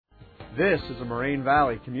This is a Moraine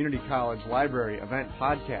Valley Community College Library event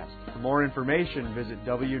podcast. For more information, visit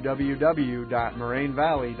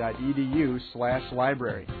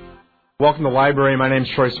www.morainevalley.edu/library. Welcome to the library. My name is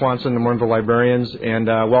Troy Swanson. I'm one of the librarians, and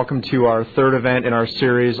welcome to our third event in our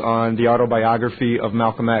series on the autobiography of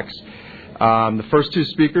Malcolm X. The first two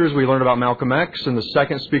speakers, we learned about Malcolm X, and the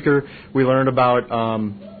second speaker, we learned about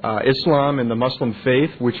Islam and the Muslim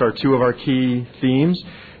faith, which are two of our key themes.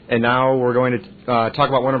 And now we're going to talk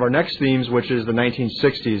about one of our next themes, which is the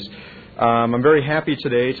 1960s. I'm very happy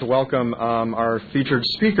today to welcome our featured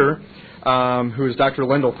speaker, who is Dr.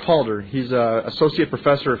 Lendol Calder. He's an associate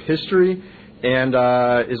professor of history and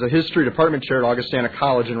is a history department chair at Augustana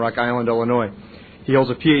College in Rock Island, Illinois. He holds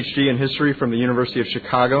a Ph.D. in history from the University of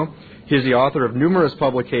Chicago. He is the author of numerous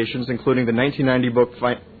publications, including the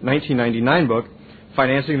 1999 book,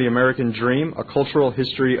 Financing the American Dream, A Cultural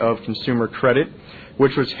History of Consumer Credit,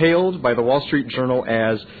 which was hailed by the Wall Street Journal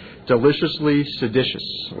as deliciously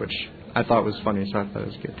seditious, which I thought was funny, so I thought it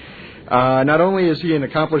was good. Not only is he an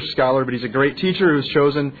accomplished scholar, but he's a great teacher who was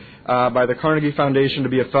chosen by the Carnegie Foundation to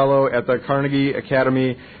be a fellow at the Carnegie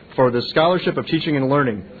Academy for the Scholarship of Teaching and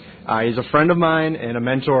Learning. He's a friend of mine and a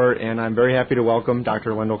mentor, and I'm very happy to welcome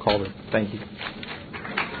Dr. Lendol Calder. Thank you.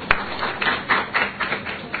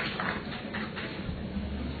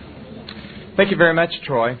 Thank you very much,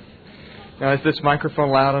 Troy. Now, is this microphone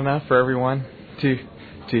loud enough for everyone to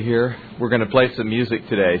hear? We're going to play some music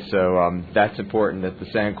today, so that's important that the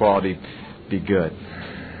sound quality be good.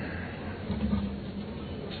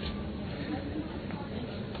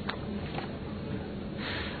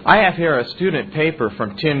 I have here a student paper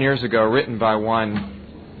from 10 years ago written by one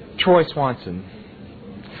Troy Swanson,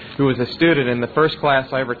 who was a student in the first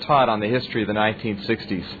class I ever taught on the history of the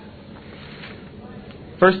 1960s.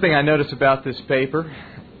 First thing I notice about this paper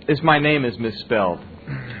is my name is misspelled.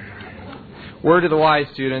 Word to the wise,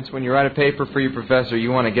 students, when you write a paper for your professor,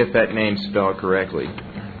 you want to get that name spelled correctly.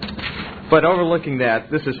 But overlooking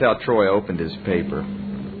that, this is how Troy opened his paper.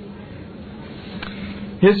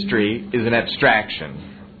 History is an abstraction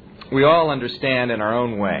we all understand in our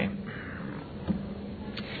own way.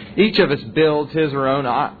 Each of us builds his or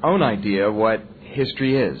own idea of what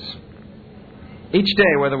history is. Each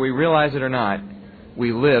day, whether we realize it or not,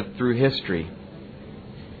 we live through history.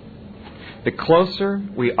 The closer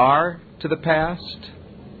we are to the past,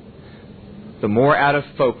 the more out of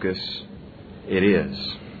focus it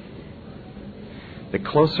is. The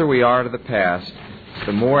closer we are to the past,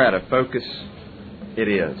 the more out of focus it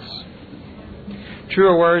is.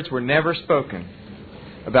 Truer words were never spoken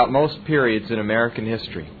about most periods in American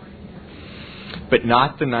history, but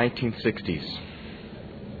not the 1960s.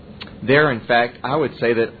 There, in fact, I would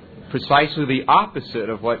say that precisely the opposite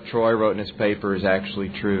of what Troy wrote in his paper is actually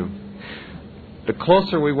true. The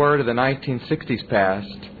closer we were to the 1960s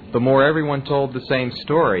past, the more everyone told the same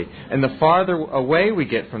story. And the farther away we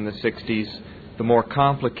get from the 60s, the more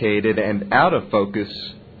complicated and out of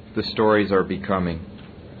focus the stories are becoming.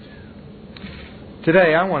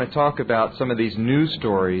 Today, I want to talk about some of these new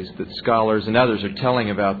stories that scholars and others are telling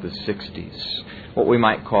about the 60s, what we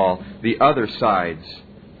might call the other sides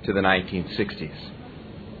to the 1960s.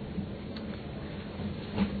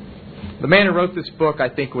 The man who wrote this book, I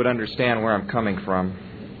think, would understand where I'm coming from.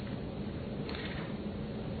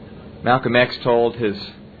 Malcolm X told his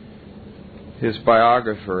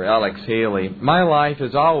biographer, Alex Haley, "My life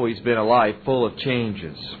has always been a life full of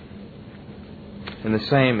changes." And the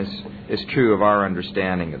same is true of our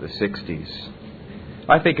understanding of the 60s.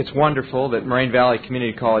 I think it's wonderful that Moraine Valley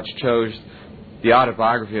Community College chose the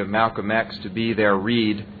autobiography of Malcolm X to be their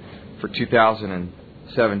read for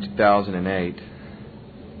 2007-2008.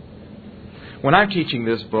 When I'm teaching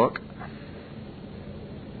this book,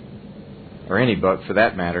 or any book for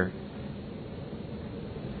that matter,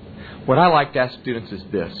 what I like to ask students is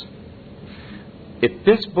this: if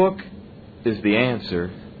this book is the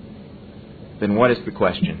answer, then what is the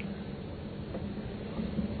question?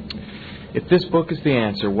 If this book is the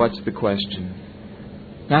answer, what's the question?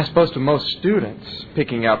 Now, I suppose to most students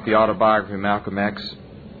picking up the autobiography of Malcolm X,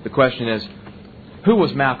 the question is, who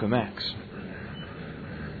was Malcolm X?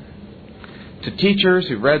 To teachers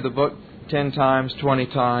who've read the book 10 times, 20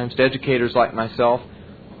 times, to educators like myself,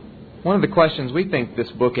 one of the questions we think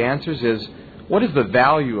this book answers is, what is the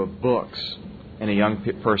value of books in a young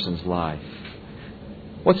person's life?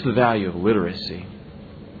 What's the value of literacy?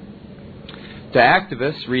 To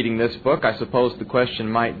activists reading this book, I suppose the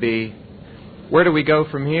question might be, where do we go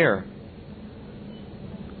from here?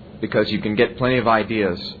 Because you can get plenty of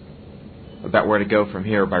ideas about where to go from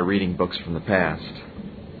here by reading books from the past.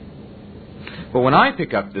 But when I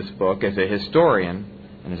pick up this book as a historian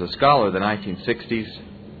and as a scholar of the 1960s,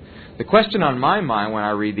 The question on my mind when I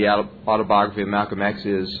read the autobiography of Malcolm X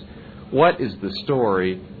is, what is the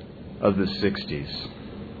story of the 60s?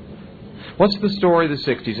 What's the story of the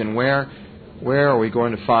 60s, and where are we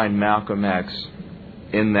going to find Malcolm X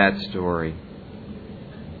in that story?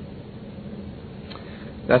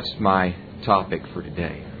 That's my topic for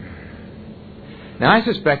today. Now, I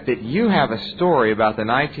suspect that you have a story about the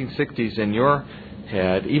 1960s in your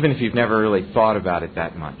head, even if you've never really thought about it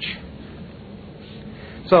that much.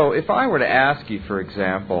 So, if I were to ask you, for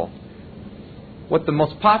example, what the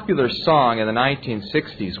most popular song in the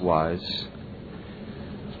 1960s was,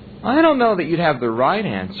 I don't know that you'd have the right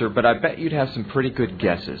answer, but I bet you'd have some pretty good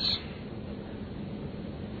guesses.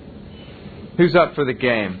 Who's up for the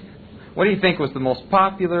game? What do you think was the most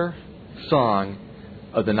popular song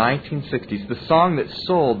of the 1960s? The song that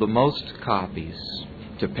sold the most copies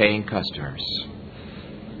to paying customers.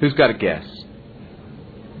 Who's got a guess?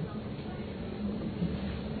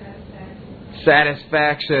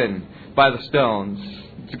 Satisfaction by the Stones.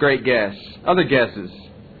 It's a great guess. Other guesses?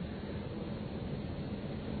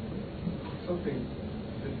 Something.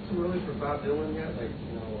 Is it too early for Bob Dylan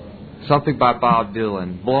yet? Something by Bob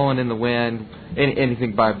Dylan. Blowing in the Wind.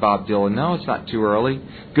 Anything by Bob Dylan. No, it's not too early.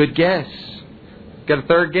 Good guess. Got a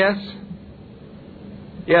third guess?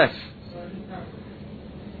 Yes.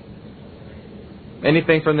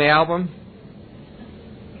 Anything from the album?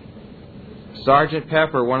 Sgt.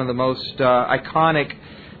 Pepper, one of the most iconic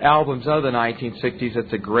albums of the 1960s.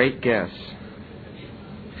 That's a great guess.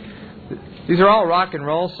 These are all rock and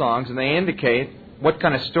roll songs, and they indicate what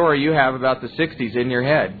kind of story you have about the 60s in your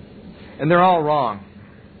head. And they're all wrong.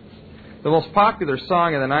 The most popular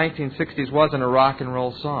song in the 1960s wasn't a rock and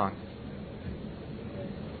roll song.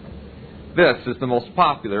 This is the most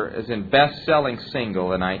popular, as in best-selling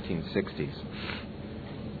single in the 1960s.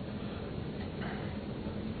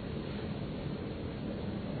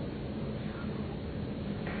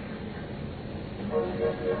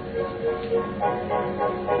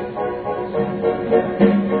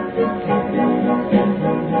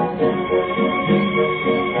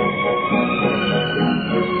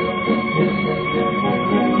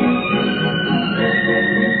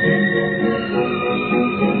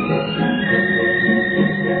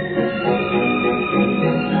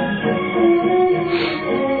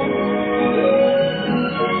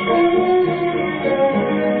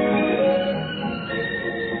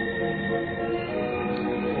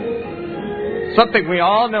 Something we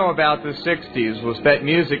all know about the 60s was that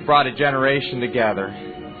music brought a generation together.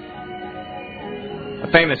 A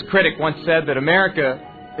famous critic once said that America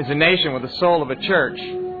is a nation with the soul of a church.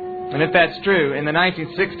 And if that's true, in the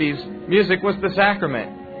 1960s, music was the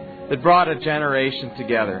sacrament that brought a generation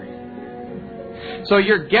together. So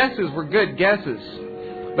your guesses were good guesses,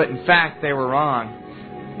 but in fact they were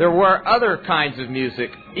wrong. There were other kinds of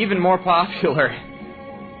music, even more popular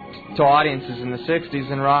to audiences in the 60s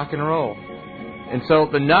than rock and roll. And so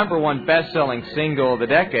the number one best-selling single of the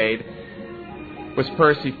decade was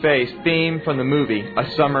Percy Faith's theme from the movie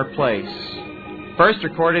A Summer Place. First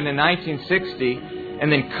recorded in 1960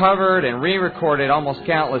 and then covered and re-recorded almost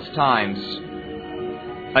countless times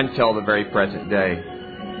until the very present day.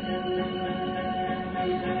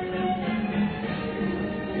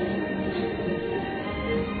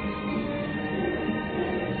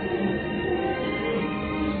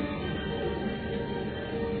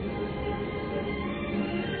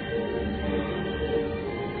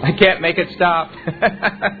 I can't make it stop.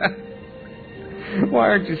 Why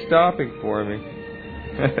aren't you stopping for me?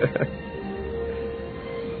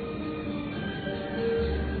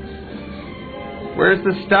 Where's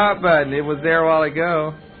the stop button? It was there a while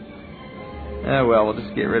ago. Oh, well, we'll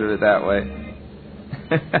just get rid of it that way.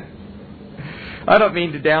 I don't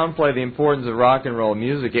mean to downplay the importance of rock and roll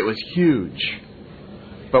music. It was huge.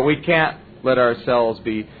 But we can't let ourselves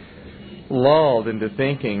be lulled into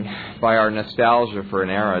thinking by our nostalgia for an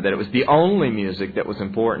era that it was the only music that was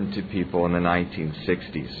important to people in the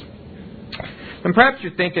 1960s. And perhaps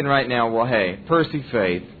you're thinking right now, well, hey, Percy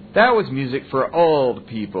Faith, that was music for old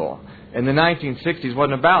people. And the 1960s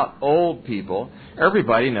wasn't about old people.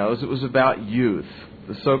 Everybody knows it was about youth,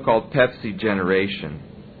 the so-called Pepsi generation.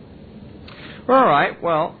 All right,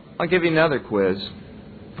 well, I'll give you another quiz.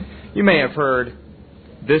 You may have heard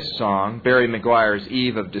this song, Barry McGuire's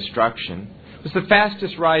Eve of Destruction. It was the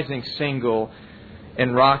fastest rising single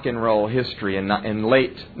in rock and roll history in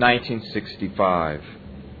late 1965.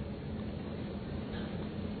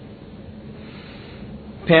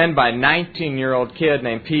 Penned by a 19-year-old kid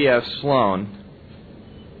named P.F. Sloan,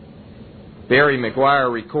 Barry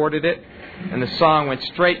McGuire recorded it, and the song went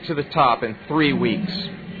straight to the top in 3 weeks.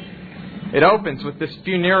 It opens with this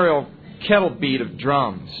funereal kettle beat of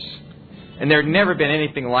drums. And there had never been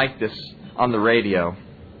anything like this on the radio.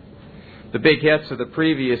 The big hits of the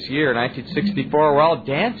previous year, 1964, were all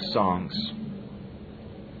dance songs.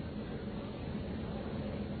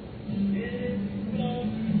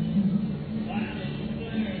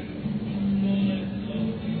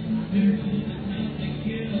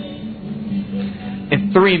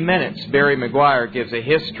 In 3 minutes, Barry McGuire gives a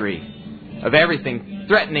history of everything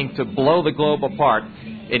threatening to blow the globe apart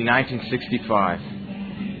in 1965.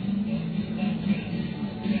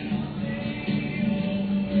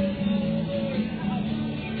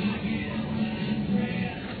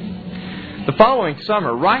 The following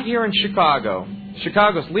summer, right here in Chicago,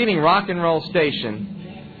 Chicago's leading rock and roll station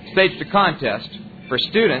staged a contest for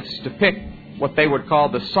students to pick what they would call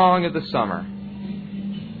the Song of the Summer.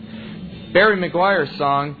 Barry McGuire's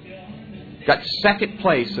song got second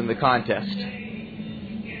place in the contest.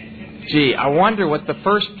 Gee, I wonder what the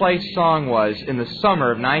first place song was in the summer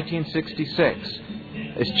of 1966,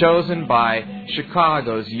 as chosen by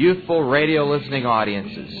Chicago's youthful radio listening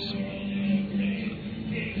audiences.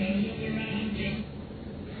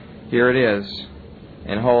 Here it is.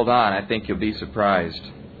 And hold on, I think you'll be surprised.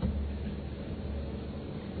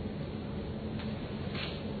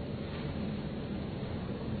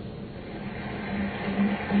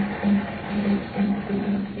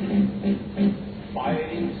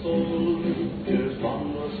 Fighting soldiers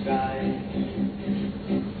from the sky,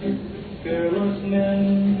 fearless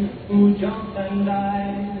men who jump and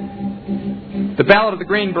die. The Ballad of the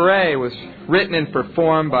Green Beret was written and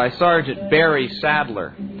performed by Sergeant Barry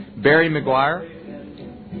Sadler. Barry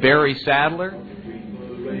McGuire, Barry Sadler.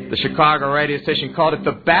 The Chicago radio station called it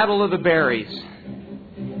the Battle of the Berries.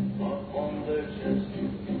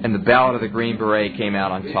 And the Ballad of the Green Beret came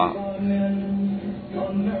out on top.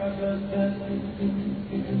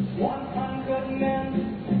 100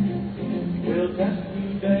 men will test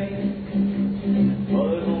today,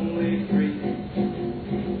 but only 3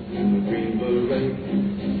 the Green Beret.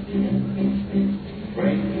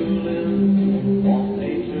 Trained to live on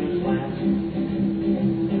nature's land.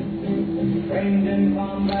 Trained in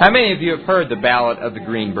combat. How many of you have heard the Ballad of the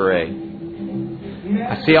Green Beret?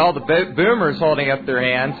 I see all the boomers holding up their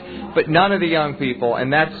hands, but none of the young people,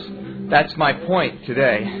 and that's my point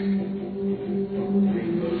today.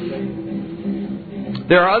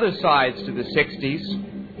 There are other sides to the 60s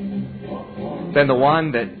than the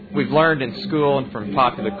one that we've learned in school and from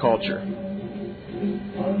popular culture.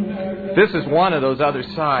 This is one of those other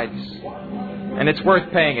sides, and it's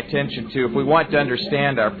worth paying attention to if we want to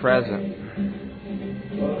understand our present.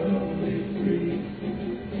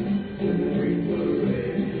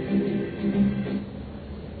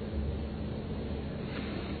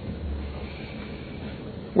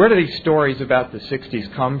 Where do these stories about the 60s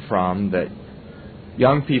come from that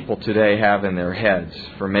young people today have in their heads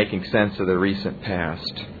for making sense of the recent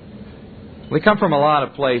past? They come from a lot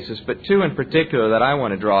of places, but 2 in particular that I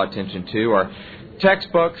want to draw attention to are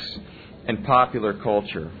textbooks and popular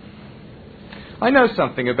culture. I know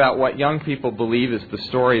something about what young people believe is the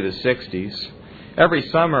story of the 60s. Every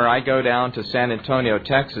summer I go down to San Antonio,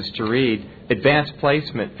 Texas to read advanced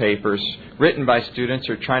placement papers written by students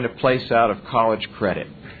who are trying to place out of college credit.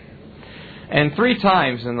 And 3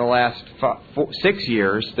 times in the last 6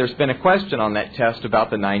 years, there's been a question on that test about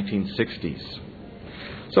the 1960s.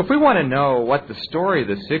 So if we want to know what the story of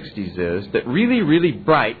the 60s is that really, really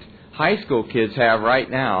bright high school kids have right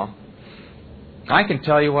now, I can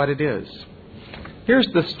tell you what it is. Here's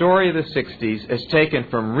the story of the 60s as taken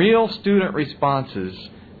from real student responses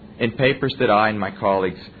in papers that I and my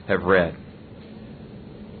colleagues have read.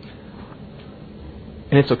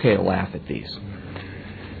 And it's okay to laugh at these.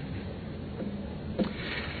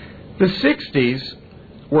 The 60s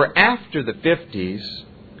were after the 50s,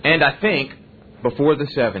 and I think before the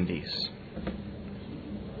 70s.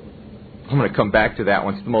 I'm going to come back to that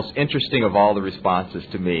one. It's the most interesting of all the responses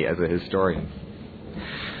to me as a historian.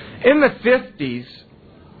 In the 50s,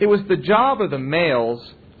 it was the job of the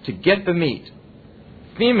males to get the meat.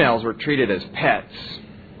 Females were treated as pets.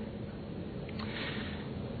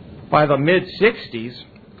 By the mid-60s,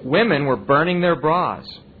 women were burning their bras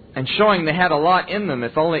and showing they had a lot in them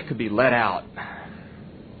if only it could be let out.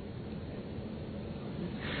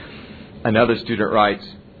 Another student writes,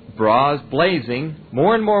 bras blazing,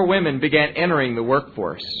 more and more women began entering the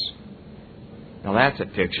workforce. Now that's a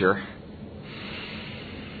picture.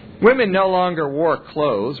 Women no longer wore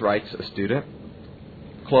clothes, writes a student,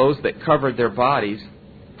 clothes that covered their bodies.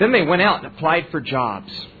 Then they went out and applied for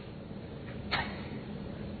jobs.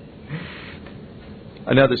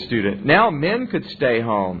 Another student, now men could stay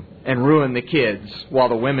home and ruin the kids while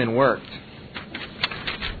the women worked.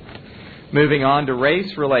 Moving on to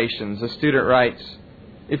race relations, a student writes,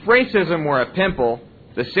 if racism were a pimple,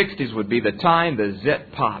 the 60s would be the time the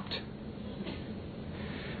zit popped.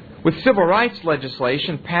 With civil rights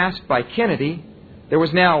legislation passed by Kennedy, there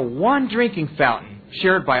was now one drinking fountain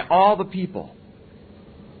shared by all the people.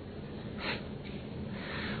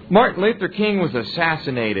 Martin Luther King was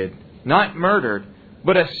assassinated, not murdered,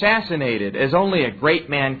 but assassinated as only a great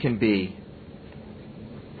man can be.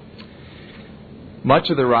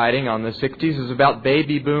 Much of the writing on the 60s is about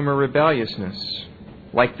baby boomer rebelliousness,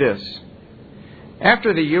 like this.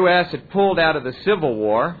 After the U.S. had pulled out of the Civil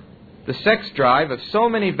War, the sex drive of so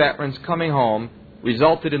many veterans coming home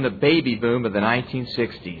resulted in the baby boom of the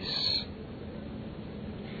 1960s.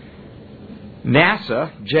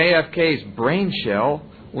 NASA, JFK's brain shell,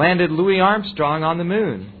 landed Louis Armstrong on the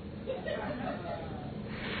moon.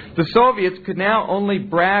 The Soviets could now only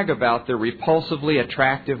brag about their repulsively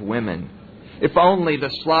attractive women. If only the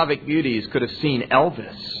Slavic beauties could have seen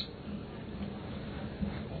Elvis.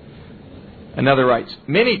 Another writes,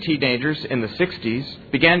 many teenagers in the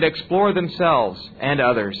 60s began to explore themselves and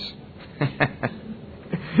others.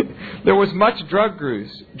 There was much drug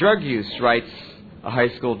use, writes a high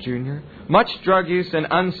school junior. Much drug use and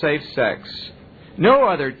unsafe sex. No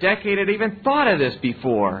other decade had even thought of this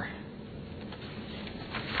before.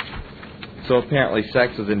 So apparently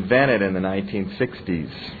sex was invented in the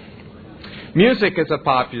 1960s. Music is a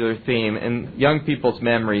popular theme in young people's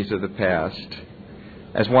memories of the past.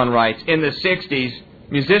 As one writes, in the 60s,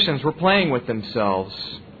 musicians were playing with themselves.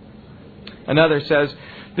 Another says,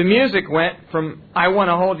 the music went from I want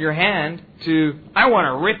to hold your hand to I want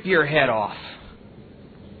to rip your head off.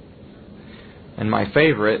 And my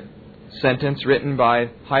favorite sentence written by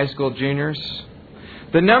high school juniors,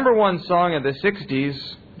 the number one song of the 60s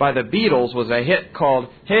by the Beatles was a hit called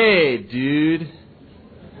Hey Dude.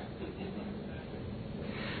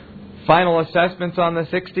 Final assessments on the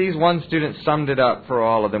 60s, one student summed it up for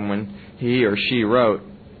all of them when he or she wrote,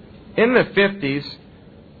 in the 50s,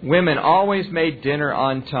 women always made dinner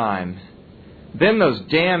on time. Then those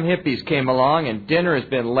damn hippies came along and dinner has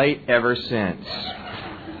been late ever since.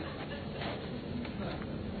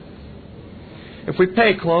 If we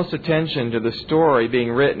pay close attention to the story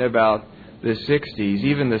being written about the 60s,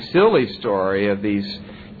 even the silly story of these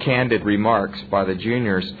candid remarks by the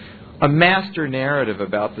juniors, a master narrative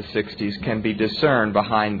about the 60s can be discerned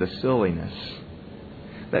behind the silliness.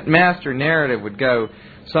 That master narrative would go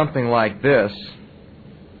something like this.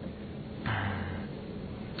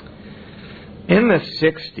 In the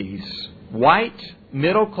 60s, white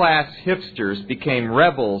middle-class hipsters became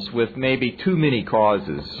rebels with maybe too many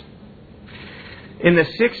causes. In the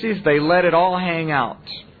 60s, they let it all hang out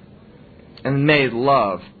and made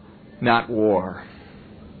love, not war.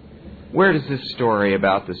 Where does this story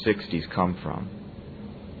about the 60s come from?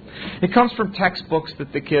 It comes from textbooks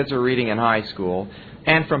that the kids are reading in high school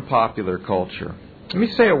and from popular culture. Let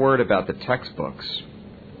me say a word about the textbooks.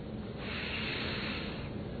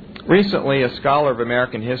 Recently, a scholar of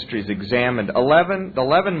American history has examined the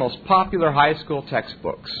 11 most popular high school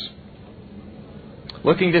textbooks,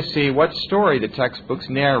 looking to see what story the textbooks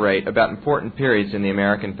narrate about important periods in the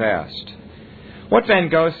American past. What Van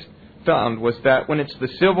Gogh found was that when it's the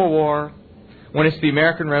Civil War, when it's the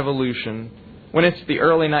American Revolution, when it's the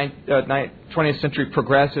early 20th century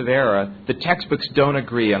progressive era, the textbooks don't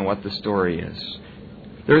agree on what the story is.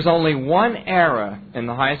 There's only one era in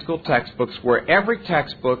the high school textbooks where every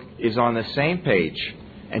textbook is on the same page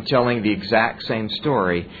and telling the exact same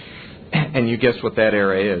story. And you guess what that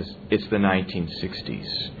era is? It's the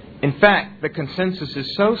 1960s. In fact, the consensus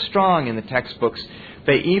is so strong in the textbooks,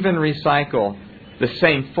 they even recycle the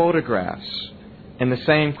same photographs and the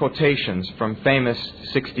same quotations from famous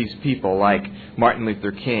 60s people like Martin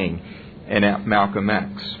Luther King and Malcolm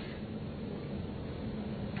X.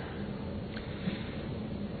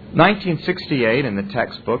 1968 in the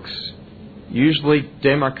textbooks usually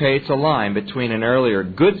demarcates a line between an earlier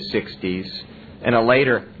good 60s and a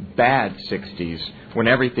later bad 60s when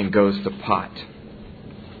everything goes to pot.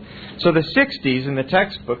 So the 60s in the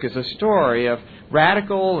textbook is a story of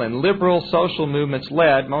radical and liberal social movements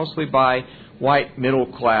led mostly by white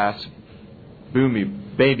middle-class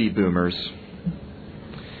baby boomers.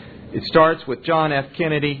 It starts with John F.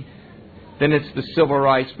 Kennedy, then it's the civil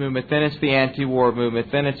rights movement, then it's the anti-war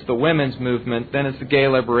movement, then it's the women's movement, then it's the gay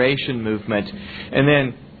liberation movement, and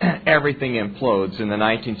then everything implodes in the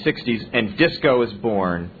 1960s and disco is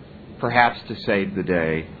born, perhaps to save the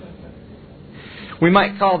day. We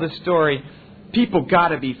might call this story, People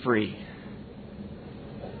Gotta Be Free.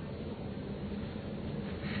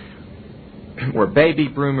 Where baby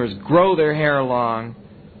boomers grow their hair long,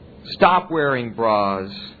 stop wearing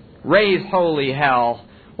bras, raise holy hell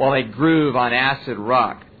while they groove on acid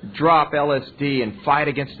rock, drop LSD, and fight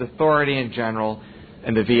against authority in general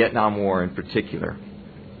and the Vietnam War in particular.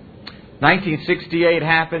 1968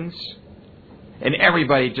 happens, and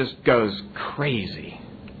everybody just goes crazy.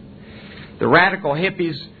 The radical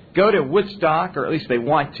hippies go to Woodstock, or at least they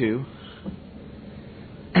want to.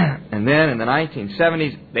 And then in the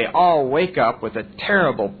 1970s, they all wake up with a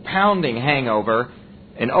terrible pounding hangover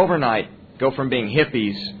and overnight go from being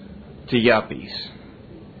hippies to yuppies.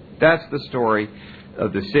 That's the story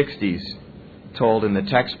of the 60s told in the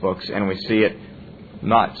textbooks, and we see it,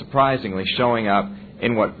 not surprisingly, showing up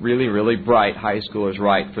in what really, really bright high schoolers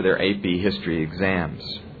write for their AP history exams.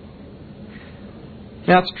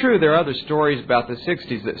 Now, it's true there are other stories about the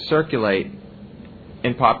 60s that circulate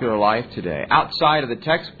in popular life today. Outside of the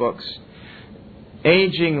textbooks,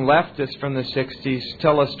 aging leftists from the 60s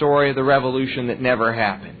tell a story of the revolution that never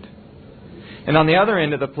happened. And on the other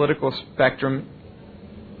end of the political spectrum,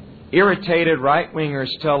 irritated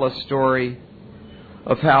right-wingers tell a story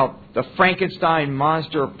of how the Frankenstein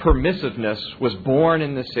monster of permissiveness was born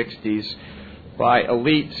in the 60s by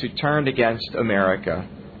elites who turned against America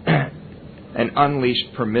and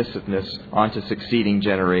unleashed permissiveness onto succeeding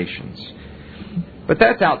generations. But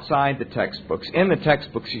that's outside the textbooks. In the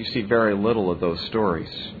textbooks, you see very little of those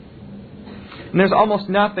stories. And there's almost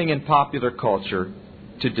nothing in popular culture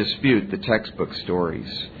to dispute the textbook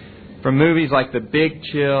stories. From movies like The Big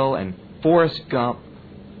Chill and Forrest Gump.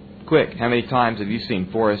 Quick, how many times have you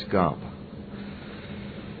seen Forrest Gump?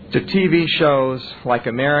 To TV shows like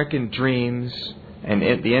American Dreams and the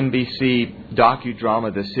NBC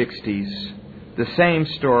docudrama The 60s, the same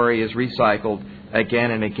story is recycled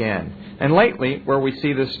again and again. And lately, where we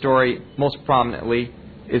see this story most prominently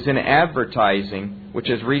is in advertising, which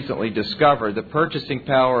has recently discovered the purchasing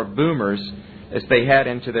power of boomers as they head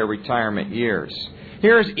into their retirement years.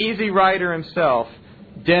 Here's Easy Rider himself,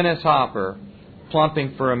 Dennis Hopper,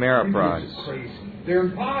 plumping for Ameriprise. Dreams are crazy. They're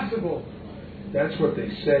impossible. That's what they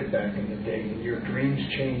said back in the day, and your dreams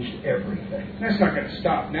changed everything. That's not going to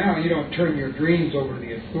stop now. You don't turn your dreams over to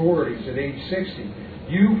the authorities at age 60.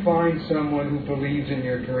 You find someone who believes in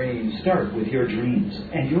your dreams. Start with your dreams,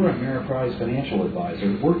 and your Ameriprise financial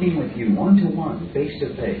advisor, working with you one-to-one,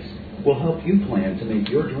 face-to-face, will help you plan to make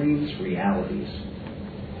your dreams realities.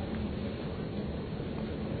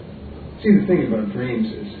 See, the thing about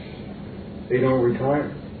dreams is they don't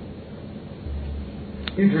retire.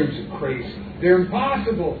 Your dreams are crazy. They're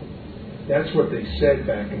impossible. That's what they said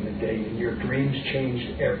back in the day, and your dreams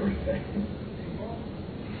changed everything.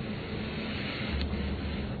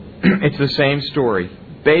 It's the same story.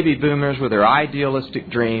 Baby boomers with their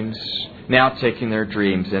idealistic dreams now taking their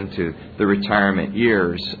dreams into the retirement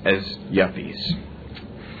years as yuppies.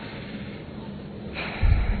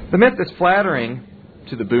 The myth is flattering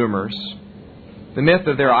to the boomers. The myth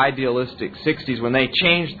of their idealistic 60s when they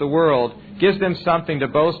changed the world gives them something to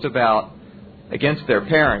boast about against their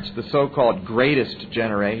parents, the so-called greatest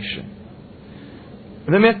generation.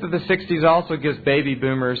 The myth of the 60s also gives baby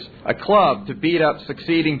boomers a club to beat up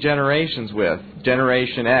succeeding generations with,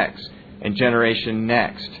 Generation X and Generation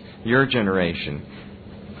Next, your generation.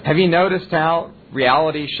 Have you noticed how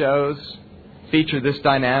reality shows feature this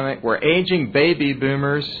dynamic where aging baby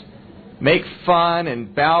boomers make fun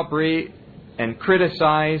and browbeat and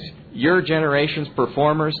criticize your generation's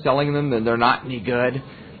performers, telling them that they're not any good?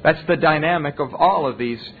 That's the dynamic of all of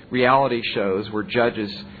these reality shows where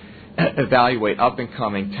judges evaluate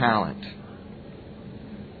up-and-coming talent.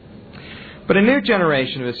 But a new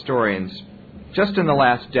generation of historians, just in the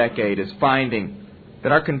last decade, is finding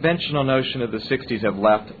that our conventional notion of the 60s have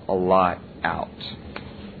left a lot out.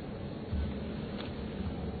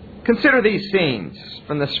 Consider these scenes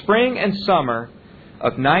from the spring and summer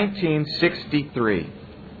of 1963.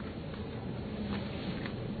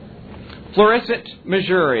 Florissant,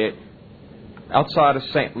 Missouri, outside of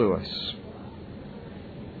St. Louis.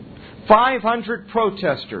 500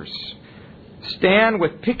 protesters stand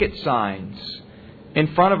with picket signs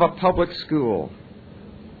in front of a public school.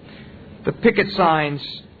 The picket signs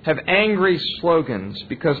have angry slogans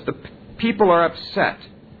because the people are upset.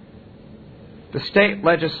 The state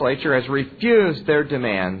legislature has refused their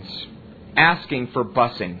demands, asking for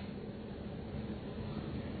busing.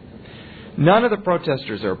 None of the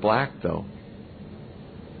protesters are black, though.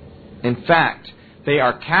 In fact, they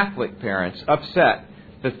are Catholic parents upset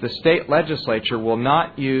that the state legislature will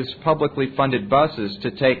not use publicly funded buses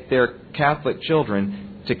to take their Catholic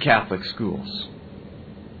children to Catholic schools.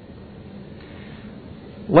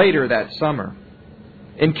 Later that summer,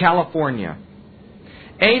 in California,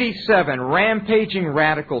 87 rampaging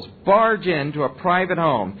radicals barge into a private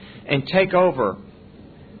home and take over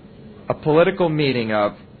a political meeting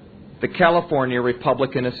of the California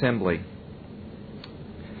Republican Assembly.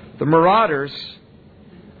 The marauders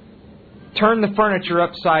turn the furniture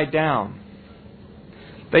upside down.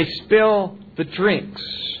 They spill the drinks.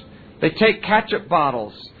 They take ketchup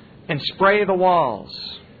bottles and spray the walls.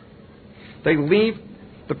 They leave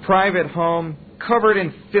the private home covered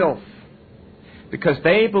in filth because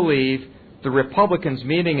they believe the Republicans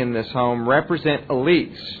meeting in this home represent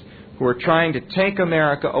elites who are trying to take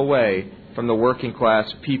America away from the working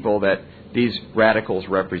class people that these radicals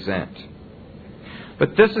represent.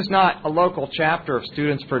 But this is not a local chapter of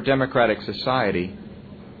Students for a Democratic Society.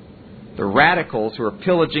 The radicals who are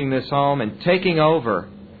pillaging this home and taking over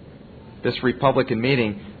this Republican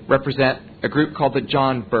meeting represent a group called the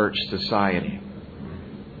John Birch Society.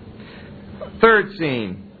 Third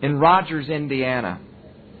scene, in Rogers, Indiana.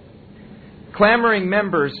 Clamoring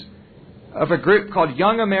members of a group called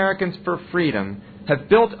Young Americans for Freedom have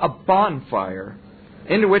built a bonfire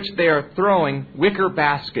into which they are throwing wicker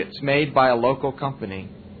baskets made by a local company.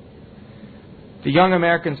 The Young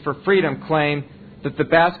Americans for Freedom claim that the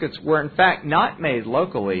baskets were in fact not made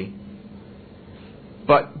locally,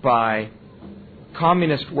 but by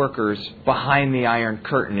communist workers behind the Iron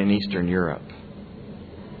Curtain in Eastern Europe.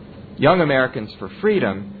 Young Americans for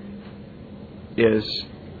Freedom is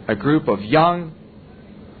a group of young,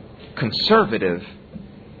 conservative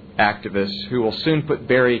activists who will soon put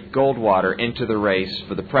Barry Goldwater into the race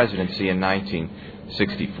for the presidency in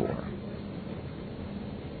 1964.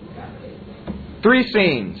 Three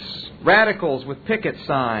scenes. Radicals with picket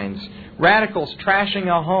signs. Radicals trashing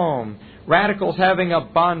a home. Radicals having a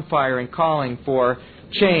bonfire and calling for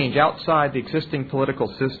change outside the existing political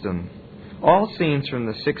system. All scenes from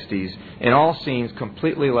the 60s, and all scenes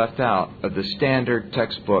completely left out of the standard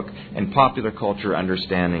textbook and popular culture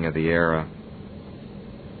understanding of the era.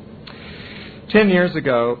 10 years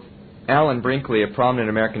ago, Alan Brinkley, a prominent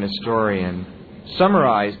American historian,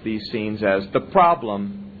 summarized these scenes as the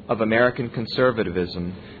problem of American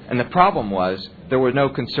conservatism. And the problem was there were no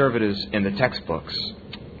conservatives in the textbooks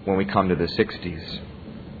when we come to the 60s.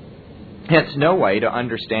 Hence, no way to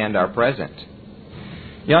understand our present.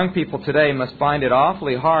 Young people today must find it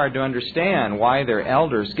awfully hard to understand why their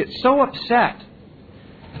elders get so upset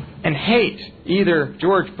and hate either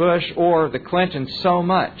George Bush or the Clintons so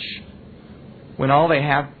much when all they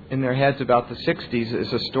have in their heads about the 60s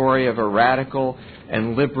is a story of a radical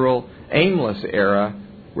and liberal, aimless era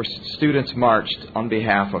where students marched on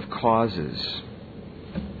behalf of causes.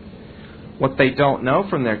 What they don't know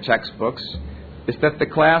from their textbooks is that the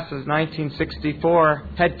class of 1964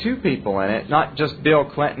 had two people in it, not just Bill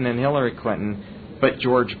Clinton and Hillary Clinton, but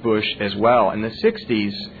George Bush as well. And the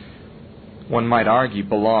 60s, one might argue,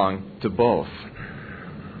 belonged to both.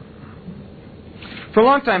 For a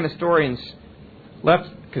long time, historians left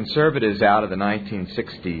conservatives out of the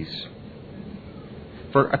 1960s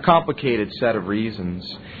for a complicated set of reasons.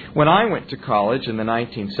 When I went to college in the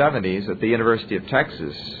 1970s at the University of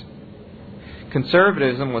Texas,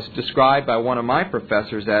 conservatism was described by one of my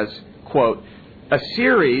professors as, quote, a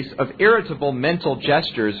series of irritable mental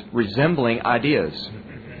gestures resembling ideas.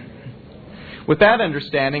 With that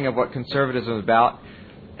understanding of what conservatism is about,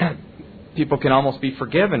 people can almost be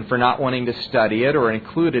forgiven for not wanting to study it or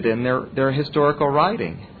include it in their historical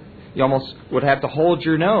writing. You almost would have to hold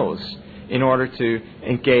your nose in order to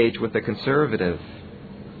engage with the conservative.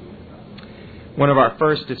 One of our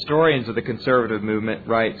first historians of the conservative movement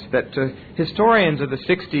writes that to historians of the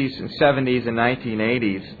 60s and 70s and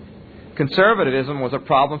 1980s, conservatism was a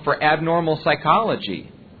problem for abnormal psychology,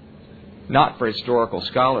 not for historical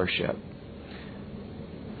scholarship.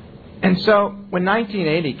 And so, when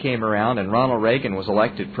 1980 came around and Ronald Reagan was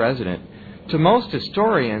elected president, to most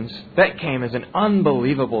historians, that came as an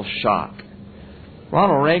unbelievable shock.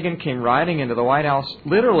 Ronald Reagan came riding into the White House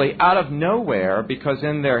literally out of nowhere because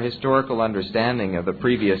in their historical understanding of the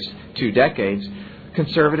previous 2 decades,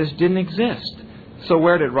 conservatives didn't exist. So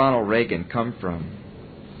where did Ronald Reagan come from?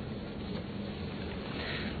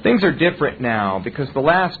 Things are different now because the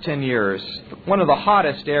last 10 years, one of the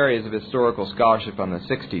hottest areas of historical scholarship on the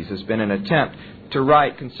 60s has been an attempt to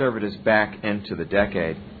write conservatives back into the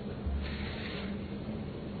decade.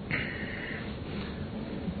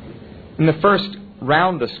 In the first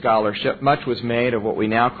round of scholarship, much was made of what we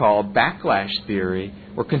now call backlash theory,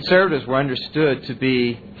 where conservatives were understood to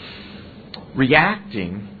be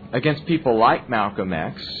reacting against people like Malcolm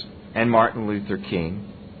X and Martin Luther King,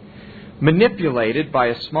 manipulated by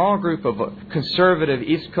a small group of conservative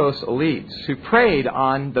East Coast elites who preyed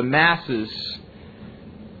on the masses'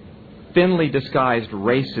 thinly disguised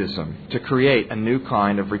racism to create a new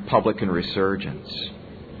kind of Republican resurgence.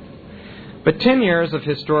 But 10 years of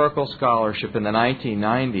historical scholarship in the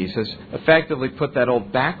 1990s has effectively put that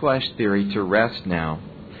old backlash theory to rest now.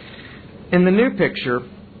 In the new picture,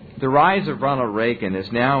 the rise of Ronald Reagan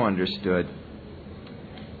is now understood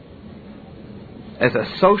as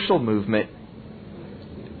a social movement,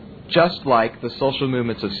 just like the social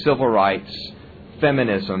movements of civil rights,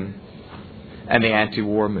 feminism, and the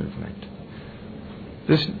anti-war movement.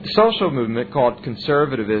 This social movement called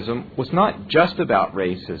conservatism was not just about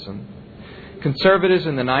racism. Conservatives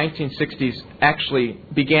in the 1960s actually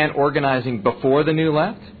began organizing before the New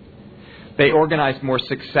Left. They organized more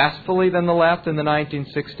successfully than the left in the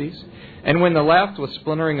 1960s. And when the left was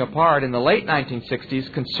splintering apart in the late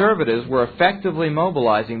 1960s, conservatives were effectively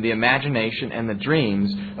mobilizing the imagination and the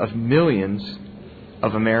dreams of millions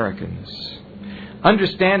of Americans.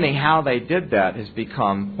 Understanding how they did that has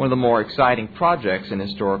become one of the more exciting projects in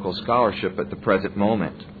historical scholarship at the present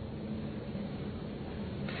moment.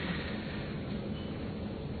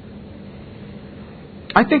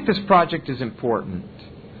 I think this project is important,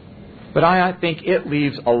 but I think it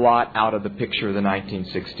leaves a lot out of the picture of the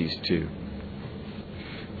 1960s too.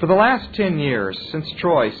 For the last 10 years, since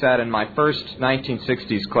Troy sat in my first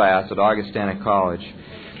 1960s class at Augustana College,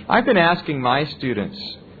 I've been asking my students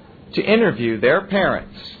to interview their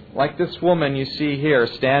parents, like this woman you see here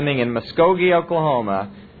standing in Muskogee,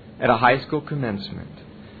 Oklahoma, at a high school commencement.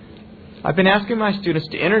 I've been asking my students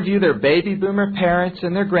to interview their baby boomer parents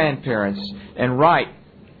and their grandparents and write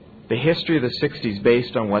the history of the 60s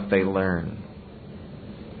based on what they learn.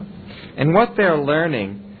 And what they're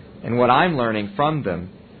learning, and what I'm learning from them,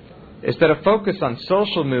 is that a focus on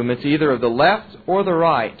social movements, either of the left or the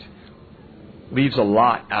right, leaves a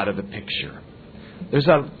lot out of the picture. There's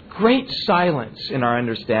a great silence in our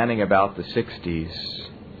understanding about the 60s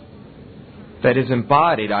that is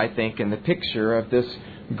embodied, I think, in the picture of this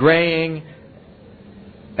graying,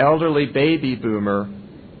 elderly baby boomer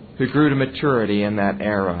who grew to maturity in that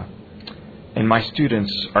era. And my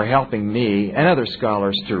students are helping me and other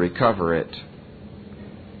scholars to recover it.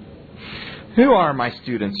 Who are my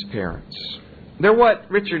students' parents? They're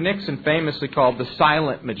what Richard Nixon famously called the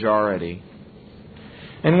silent majority.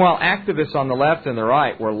 And while activists on the left and the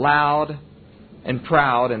right were loud and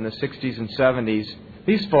proud in the 60s and 70s,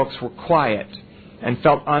 these folks were quiet and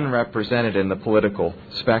felt unrepresented in the political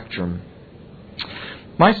spectrum.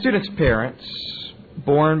 My students' parents,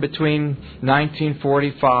 born between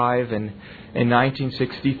 1945 and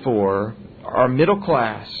 1964, are middle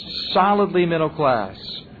class, solidly middle class,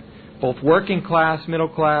 both working class middle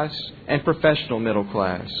class and professional middle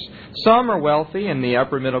class. Some are wealthy in the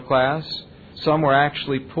upper middle class. Some were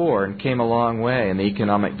actually poor and came a long way in the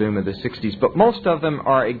economic boom of the 60s. But most of them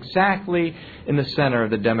are exactly in the center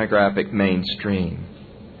of the demographic mainstream.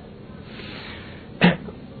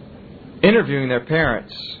 Interviewing their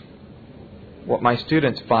parents, what my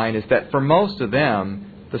students find is that for most of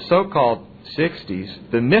them, the so-called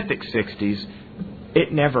 60s, the mythic 60s,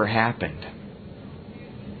 it never happened.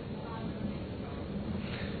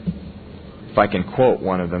 If I can quote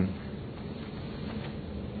one of them.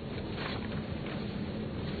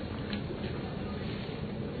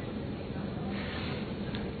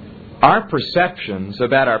 Our perceptions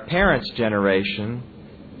about our parents' generation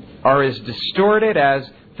are as distorted as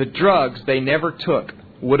the drugs they never took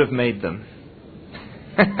would have made them.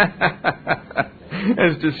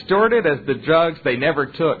 As distorted as the drugs they never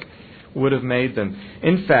took would have made them.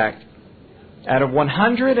 In fact, out of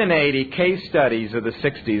 180 case studies of the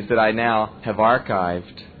 60s that I now have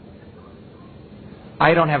archived,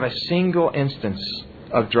 I don't have a single instance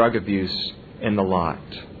of drug abuse in the lot.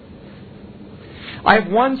 I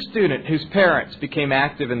have one student whose parents became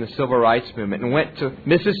active in the civil rights movement and went to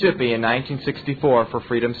Mississippi in 1964 for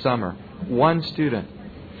Freedom Summer. One student.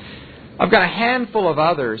 I've got a handful of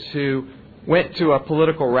others who went to a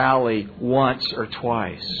political rally once or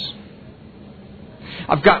twice.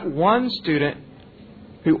 I've got one student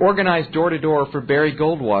who organized door-to-door for Barry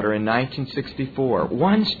Goldwater in 1964.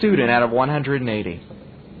 One student out of 180.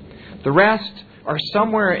 The rest are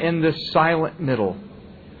somewhere in this silent middle.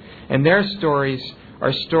 And their stories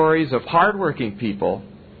are stories of hardworking people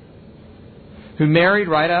who married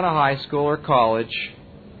right out of high school or college,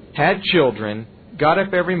 had children, got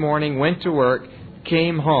up every morning, went to work,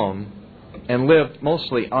 came home, and lived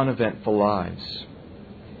mostly uneventful lives.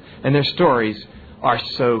 And their stories are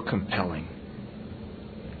so compelling.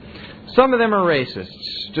 Some of them are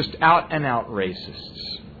racists, just out-and-out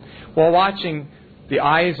racists. While watching the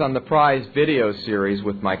Eyes on the Prize video series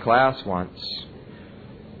with my class once,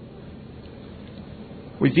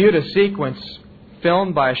 we viewed a sequence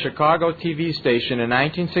filmed by a Chicago TV station in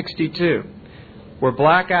 1962 where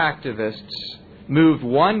black activists moved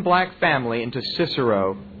one black family into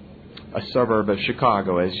Cicero, a suburb of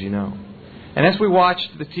Chicago, as you know. And as we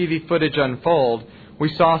watched the TV footage unfold,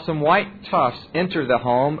 we saw some white toughs enter the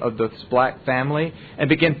home of this black family and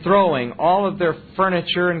begin throwing all of their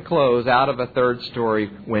furniture and clothes out of a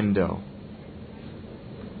third-story window.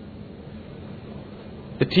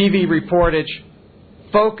 The TV reportage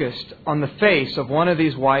focused on the face of one of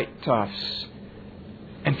these white toughs.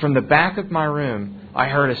 And from the back of my room, I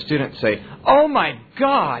heard a student say, "Oh my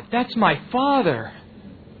God, that's my father."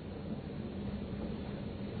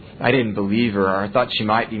 I didn't believe her, or I thought she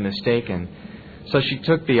might be mistaken. So she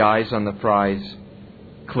took the eyes on the prize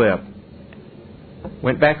clip,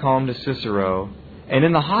 went back home to Cicero, and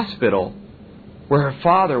in the hospital, where her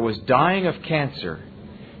father was dying of cancer,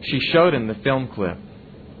 she showed him the film clip.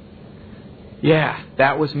 "Yeah,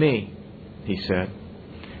 that was me," he said.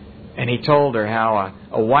 And he told her how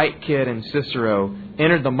a white kid in Cicero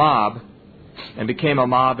entered the mob and became a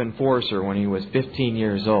mob enforcer when he was 15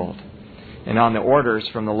 years old. And on the orders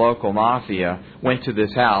from the local mafia, went to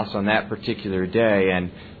this house on that particular day and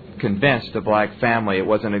convinced the black family it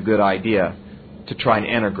wasn't a good idea to try and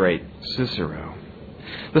integrate Cicero.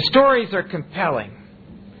 The stories are compelling,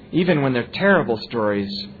 even when they're terrible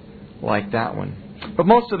stories like that one. But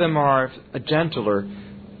most of them are of a gentler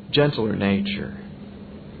nature.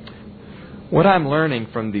 What I'm learning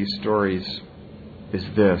from these stories is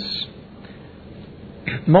this.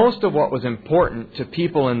 Most of what was important to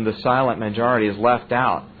people in the silent majority is left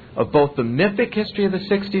out of both the mythic history of the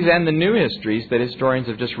 60s and the new histories that historians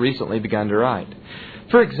have just recently begun to write.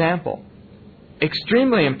 For example,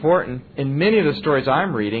 extremely important in many of the stories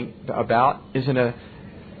I'm reading about is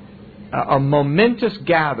a momentous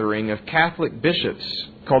gathering of Catholic bishops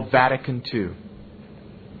called Vatican II.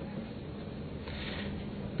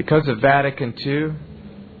 Because of Vatican II,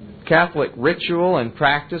 Catholic ritual and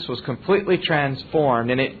practice was completely transformed,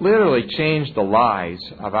 and it literally changed the lives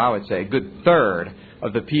of, I would say, a good third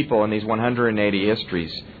of the people in these 180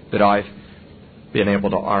 histories that I've been able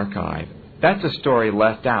to archive. That's a story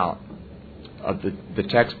left out of the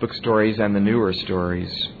textbook stories and the newer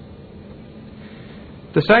stories.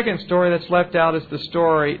 The second story that's left out is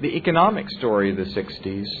the economic story of the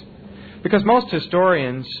 60s. Because most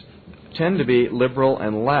historians tend to be liberal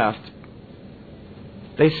and left,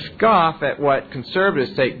 they scoff at what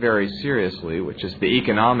conservatives take very seriously, which is the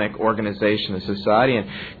economic organization of society. And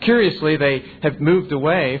curiously, they have moved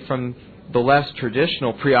away from the less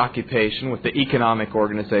traditional preoccupation with the economic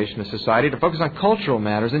organization of society to focus on cultural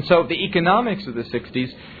matters. And so the economics of the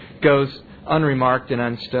 60s goes unremarked and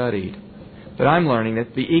unstudied. But I'm learning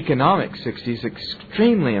that the economic 60s is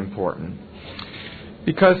extremely important.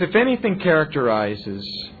 Because if anything characterizes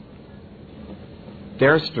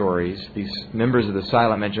their stories, these members of the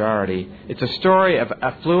silent majority, it's a story of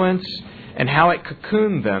affluence and how it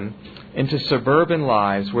cocooned them into suburban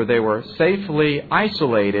lives where they were safely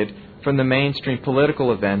isolated from the mainstream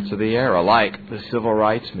political events of the era, like the civil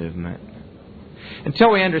rights movement.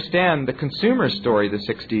 Until we understand the consumer story of the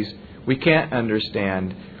 60s, we can't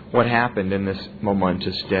understand what happened in this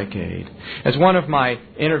momentous decade. As one of my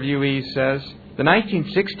interviewees says, the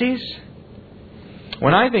 1960s?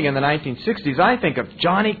 When I think in the 1960s, I think of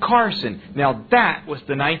Johnny Carson. Now that was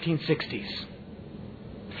the 1960s.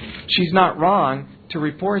 She's not wrong to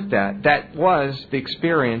report that. That was the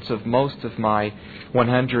experience of most of my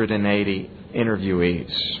 180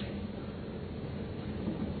 interviewees.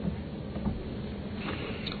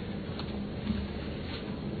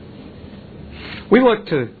 We look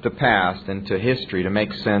to the past and to history to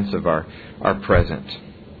make sense of our present.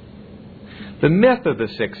 The myth of the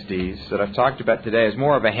 60s that I've talked about today is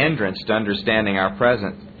more of a hindrance to understanding our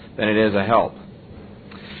present than it is a help.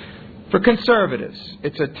 For conservatives,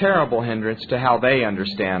 it's a terrible hindrance to how they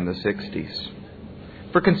understand the 60s.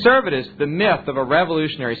 For conservatives, the myth of a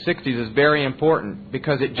revolutionary 60s is very important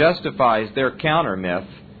because it justifies their counter-myth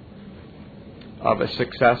of a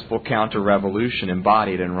successful counter-revolution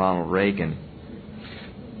embodied in Ronald Reagan.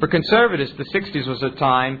 For conservatives, the 60s was a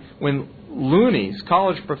time when loonies,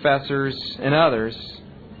 college professors, and others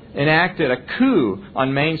enacted a coup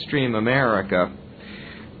on mainstream America,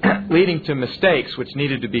 leading to mistakes which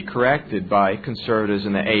needed to be corrected by conservatives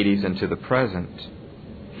in the 80s and to the present.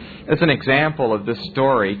 As an example of this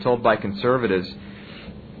story told by conservatives,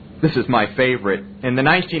 this is my favorite. In the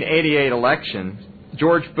 1988 election,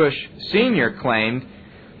 George Bush Sr. claimed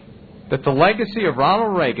that the legacy of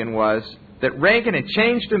Ronald Reagan was that Reagan had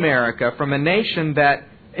changed America from a nation that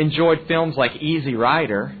enjoyed films like Easy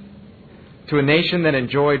Rider to a nation that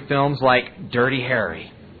enjoyed films like Dirty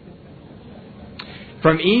Harry.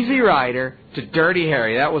 From Easy Rider to Dirty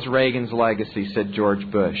Harry, that was Reagan's legacy, said George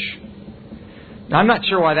Bush. Now, I'm not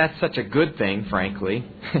sure why that's such a good thing, frankly,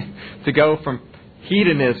 to go from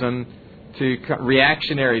hedonism to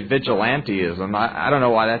reactionary vigilantism. I don't know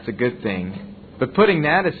why that's a good thing. But putting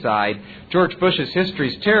that aside, George Bush's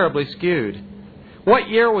history is terribly skewed. What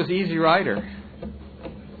year was Easy Rider?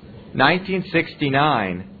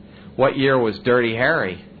 1969. What year was Dirty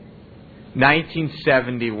Harry?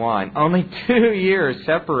 1971. Only 2 years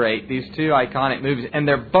separate these two iconic movies, and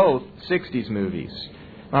they're both 60s movies.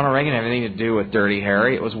 Ronald Reagan had anything to do with Dirty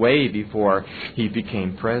Harry. It was way before he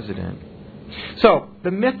became president. So,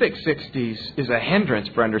 the mythic 60s is a hindrance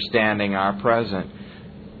for understanding our present,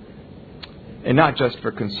 and not just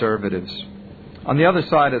for conservatives. On the other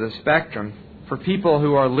side of the spectrum, for people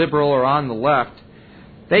who are liberal or on the left,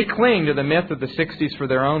 they cling to the myth of the 60s for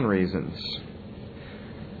their own reasons.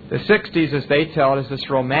 The 60s, as they tell it, is this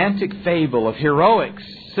romantic fable of heroic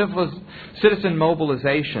citizen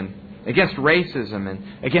mobilization against racism and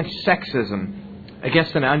against sexism,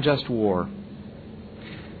 against an unjust war.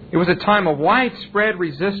 It was a time of widespread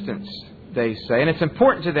resistance, they say, and it's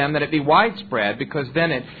important to them that it be widespread because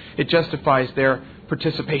then it justifies their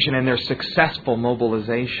participation in their successful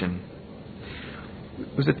mobilization.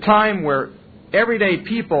 It was a time where everyday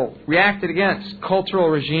people reacted against cultural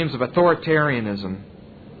regimes of authoritarianism,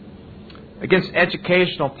 against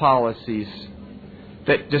educational policies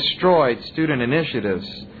that destroyed student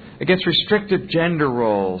initiatives, against restrictive gender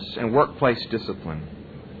roles and workplace discipline.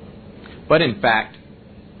 But in fact,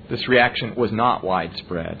 this reaction was not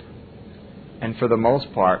widespread. And for the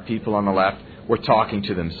most part, people on the left were talking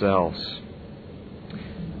to themselves.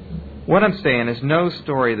 What I'm saying is no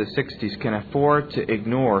story of the 60s can afford to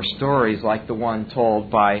ignore stories like the one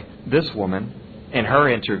told by this woman in her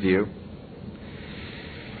interview.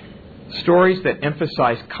 Stories that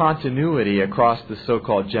emphasize continuity across the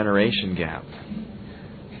so-called generation gap.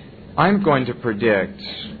 I'm going to predict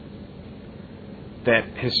that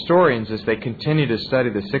historians, as they continue to study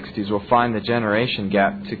the 60s, will find the generation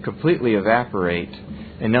gap to completely evaporate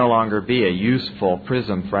and no longer be a useful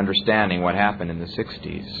prism for understanding what happened in the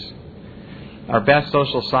 60s. Our best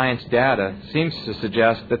social science data seems to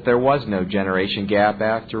suggest that there was no generation gap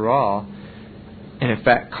after all, and in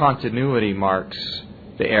fact, continuity marks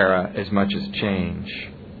the era as much as change.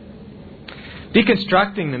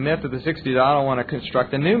 Deconstructing the myth of the 60s, I don't want to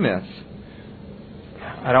construct a new myth.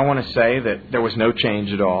 I don't want to say that there was no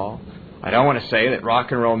change at all. I don't want to say that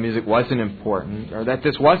rock and roll music wasn't important, or that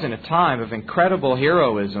this wasn't a time of incredible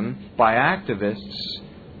heroism by activists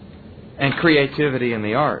and creativity in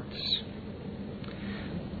the arts.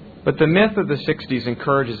 But the myth of the 60s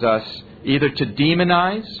encourages us either to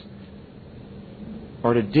demonize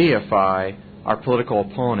or to deify our political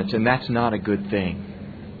opponents, and that's not a good thing.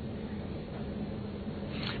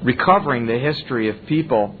 Recovering the history of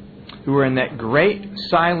people who are in that great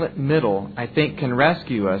silent middle, I think, can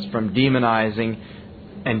rescue us from demonizing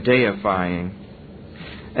and deifying.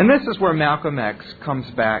 And this is where Malcolm X comes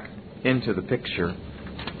back into the picture.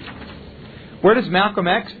 Where does Malcolm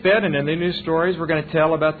X fit in the new stories we're going to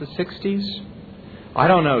tell about the 60s? I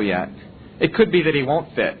don't know yet. It could be that he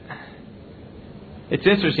won't fit. It's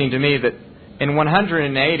interesting to me that in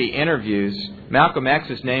 180 interviews, Malcolm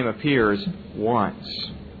X's name appears once.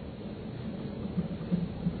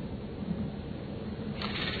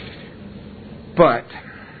 But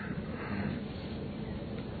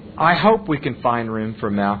I hope we can find room for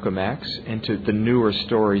Malcolm X into the newer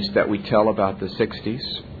stories that we tell about the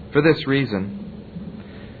 60s. For this reason,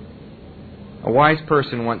 a wise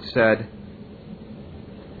person once said,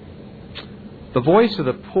 "The voice of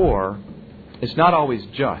the poor is not always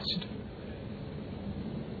just.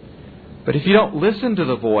 But if you don't listen to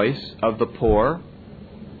the voice of the poor,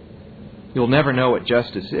 you'll never know what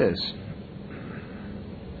justice is."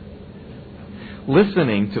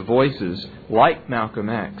 Listening to voices like Malcolm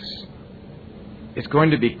X is going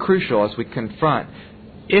to be crucial as we confront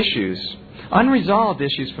issues, unresolved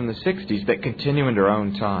issues from the 60s that continue into our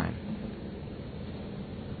own time.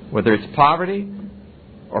 Whether it's poverty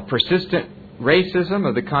or persistent racism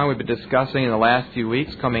of the kind we've been discussing in the last few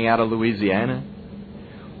weeks coming out of Louisiana,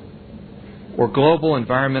 or global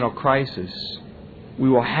environmental crisis, we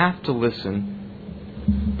will have to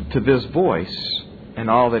listen to this voice and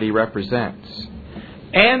all that he represents.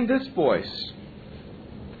 And this voice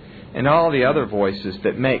and all the other voices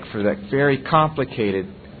that make for that very complicated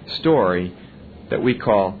story that we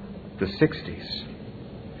call the 60s.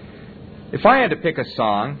 If I had to pick a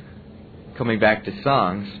song, coming back to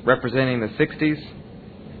songs, representing the 60s,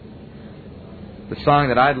 the song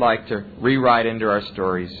that I'd like to rewrite into our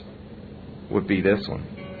stories would be this one.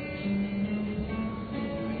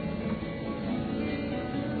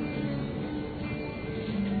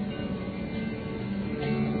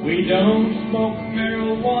 We don't smoke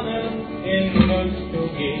marijuana in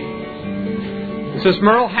Muskogee. This is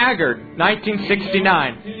Merle Haggard,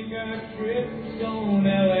 1969. Take our trips on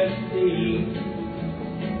LSD.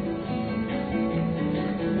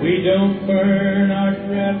 We don't burn our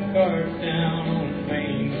draft cards down on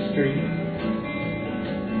Main Street.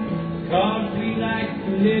 'Cause we like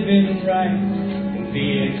living right and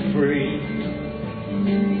being free.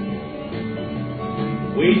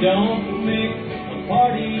 We don't make a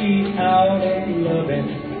party out of loving,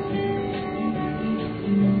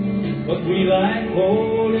 but we like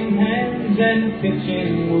holding hands and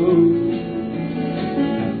pitching woo.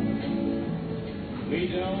 We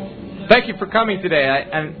don't. Thank you for coming today,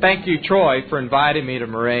 and thank you, Troy, for inviting me to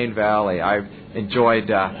Moraine Valley. I've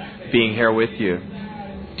enjoyed being here with you.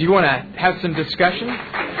 Do you want to have some discussion?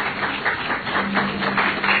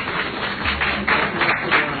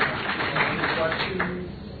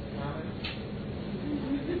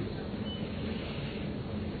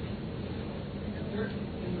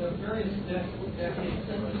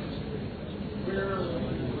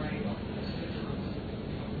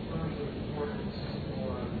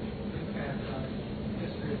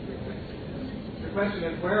 The question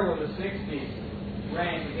is, where will the 60s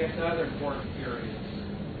rank against other important periods?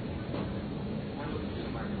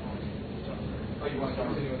 Oh, you want to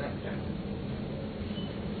continue with that?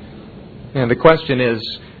 Yeah. And the question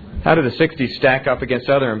is, how do the 60s stack up against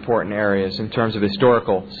other important areas in terms of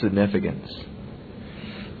historical significance?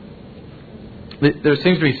 There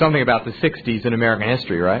seems to be something about the 60s in American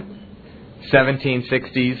history, right?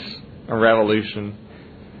 1760s, a revolution.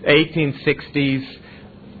 1860s,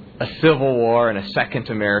 a civil war and a second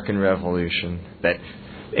American Revolution that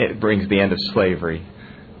it brings the end of slavery.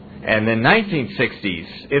 And then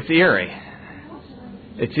 1960s, it's eerie.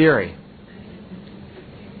 It's eerie.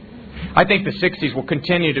 I think the 60s will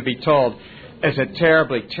continue to be told as a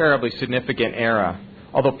terribly, terribly significant era,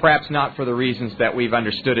 although perhaps not for the reasons that we've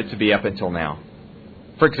understood it to be up until now.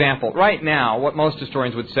 For example, right now, what most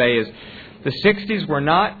historians would say is the 60s were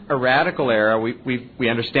not a radical era. We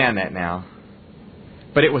understand that now.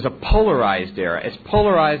 But it was a polarized era, as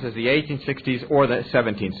polarized as the 1860s or the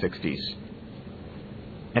 1760s.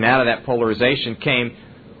 And out of that polarization came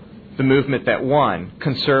the movement that won,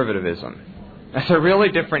 conservatism. That's a really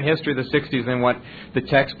different history of the 60s than what the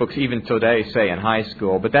textbooks even today say in high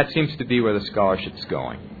school, but that seems to be where the scholarship's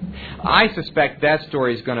going. I suspect that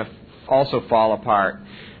story is going to also fall apart.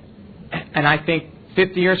 And I think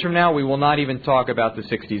 50 years from now, we will not even talk about the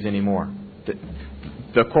 60s anymore.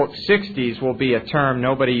 The quote, 60s will be a term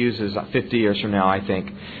nobody uses 50 years from now, I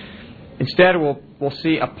think. Instead, we'll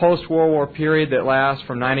see a post-World War period that lasts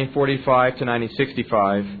from 1945 to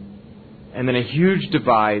 1965, and then a huge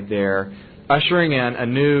divide there, ushering in a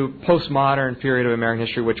new postmodern period of American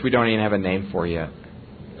history, which we don't even have a name for yet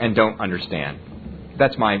and don't understand.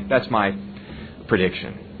 That's my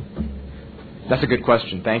prediction. That's a good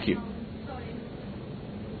question. Thank you.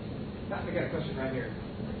 I got a question right here.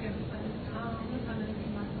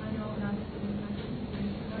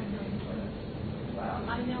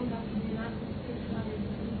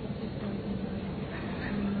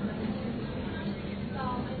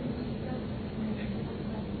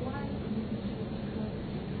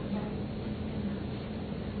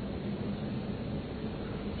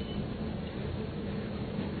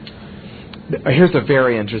 Here's a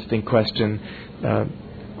very interesting question.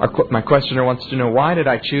 My questioner wants to know, why did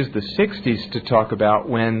I choose the 60s to talk about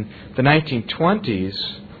when the 1920s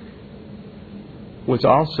was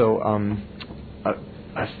also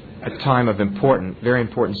a time of very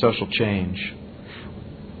important social change?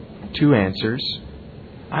 Two answers.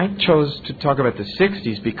 I chose to talk about the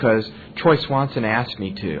 60s because Troy Swanson asked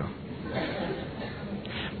me to.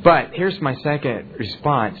 But here's my second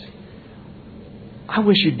response. I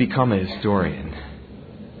wish you'd become a historian,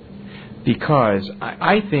 because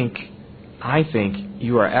I think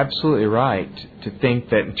you are absolutely right to think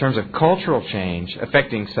that in terms of cultural change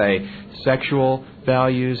affecting, say, sexual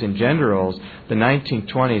values and gender roles, the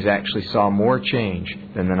 1920s actually saw more change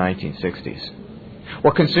than the 1960s.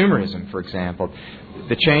 Or consumerism, for example.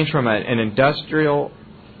 The change from an industrial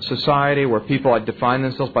society where people had defined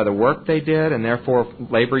themselves by the work they did and therefore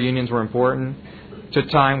labor unions were important, to a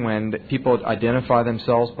time when people identify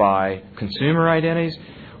themselves by consumer identities.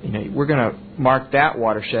 We're going to mark that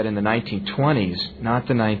watershed in the 1920s, not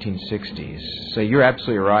the 1960s. So you're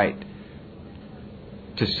absolutely right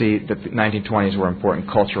to see that the 1920s were an important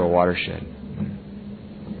cultural watershed.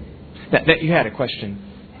 That you had a question.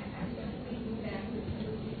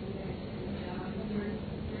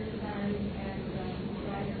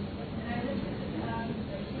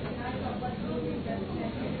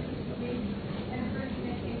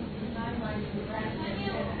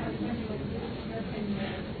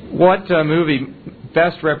 What movie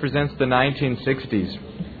best represents the 1960s?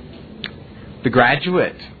 The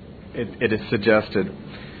Graduate, it is suggested,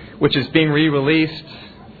 which is being re-released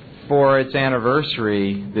for its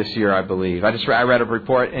anniversary this year, I believe. I read a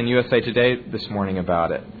report in USA Today this morning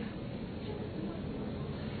about it.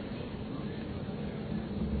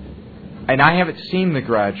 And I haven't seen The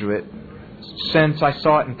Graduate since I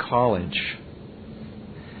saw it in college.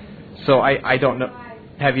 So I don't know.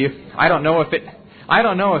 Have you? I don't know if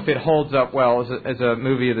it holds up well as a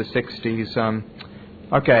movie of the 60s.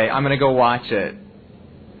 Okay, I'm going to go watch it.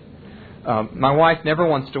 My wife never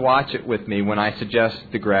wants to watch it with me when I suggest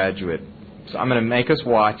The Graduate. So I'm going to make us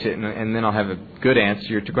watch it, and then I'll have a good answer to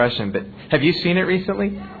your question. But have you seen it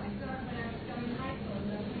recently?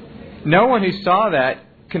 No one who saw that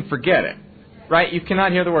can forget it, right? You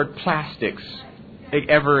cannot hear the word plastics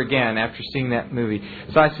ever again after seeing that movie.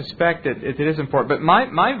 So I suspect that it is important. But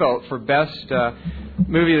my vote for best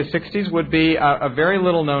movie of the 60s would be a very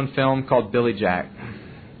little-known film called Billy Jack.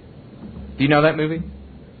 Do you know that movie?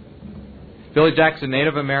 Billy Jack's a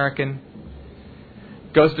Native American,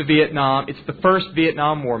 goes to Vietnam. It's the first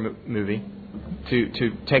Vietnam War movie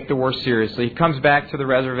to take the war seriously. He comes back to the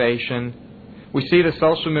reservation. We see the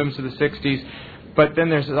social movements of the 60s. But then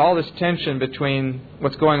there's all this tension between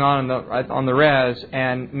what's going on on the res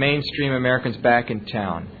and mainstream Americans back in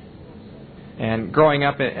town. And growing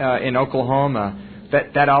up in Oklahoma,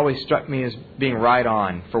 that always struck me as being right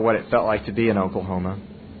on for what it felt like to be in Oklahoma.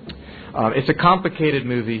 It's a complicated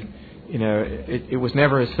movie. You know, it was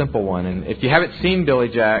never a simple one. And if you haven't seen Billy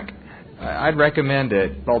Jack, I'd recommend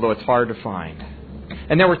it, although it's hard to find.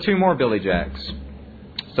 And there were 2 more Billy Jacks.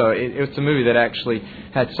 So it's a movie that actually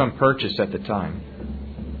had some purchase at the time.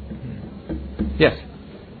 Yes?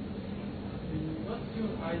 What's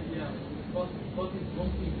your idea? What is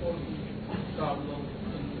most important problem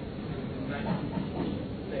in the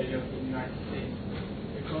 1960s period in the United States?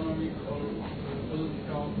 Economic or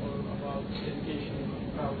political or about education?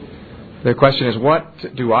 The question is,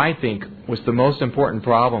 what do I think was the most important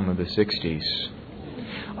problem of the 60s?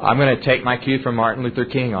 I'm going to take my cue from Martin Luther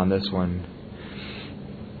King on this one.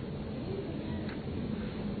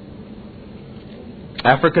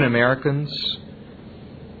 African Americans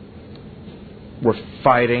were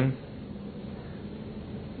fighting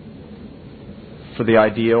for the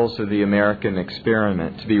ideals of the American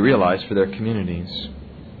experiment to be realized for their communities.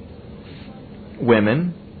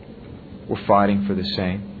 Women were fighting for the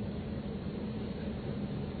same.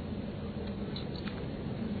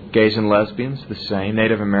 Gays and lesbians, the same.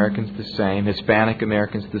 Native Americans, the same. Hispanic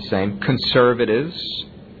Americans, the same. Conservatives,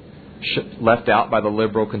 left out by the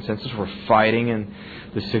liberal consensus, were fighting in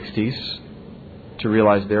the 60s to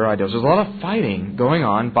realize their ideals. There's a lot of fighting going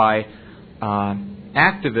on by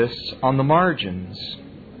activists on the margins.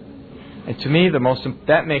 And to me,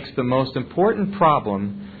 that makes the most important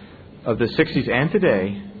problem of the 60s and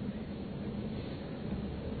today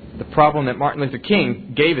the problem that Martin Luther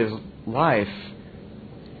King gave his life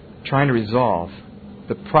trying to resolve.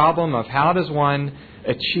 The problem of how does one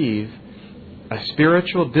achieve a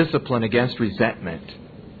spiritual discipline against resentment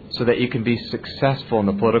so that you can be successful in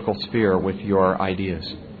the political sphere with your ideas.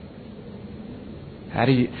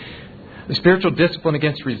 The spiritual discipline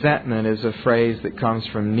against resentment is a phrase that comes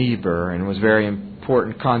from Niebuhr and was a very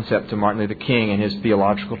important concept to Martin Luther King and his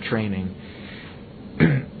theological training.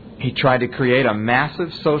 He tried to create a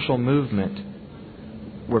massive social movement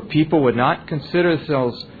where people would not consider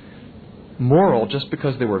themselves moral just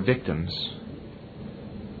because they were victims,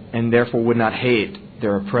 and therefore would not hate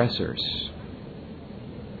their oppressors.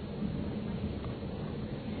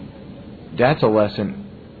 That's a lesson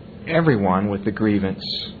everyone with the grievance,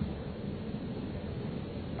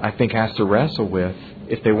 I think, has to wrestle with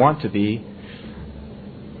if they want to be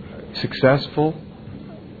successful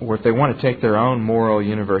or if they want to take their own moral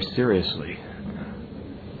universe seriously.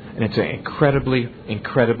 And it's an incredibly,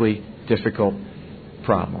 incredibly difficult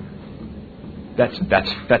problem.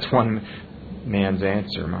 That's one man's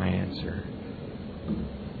answer, my answer.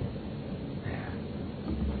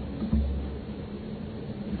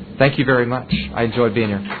 Thank you very much. I enjoyed being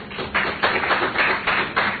here.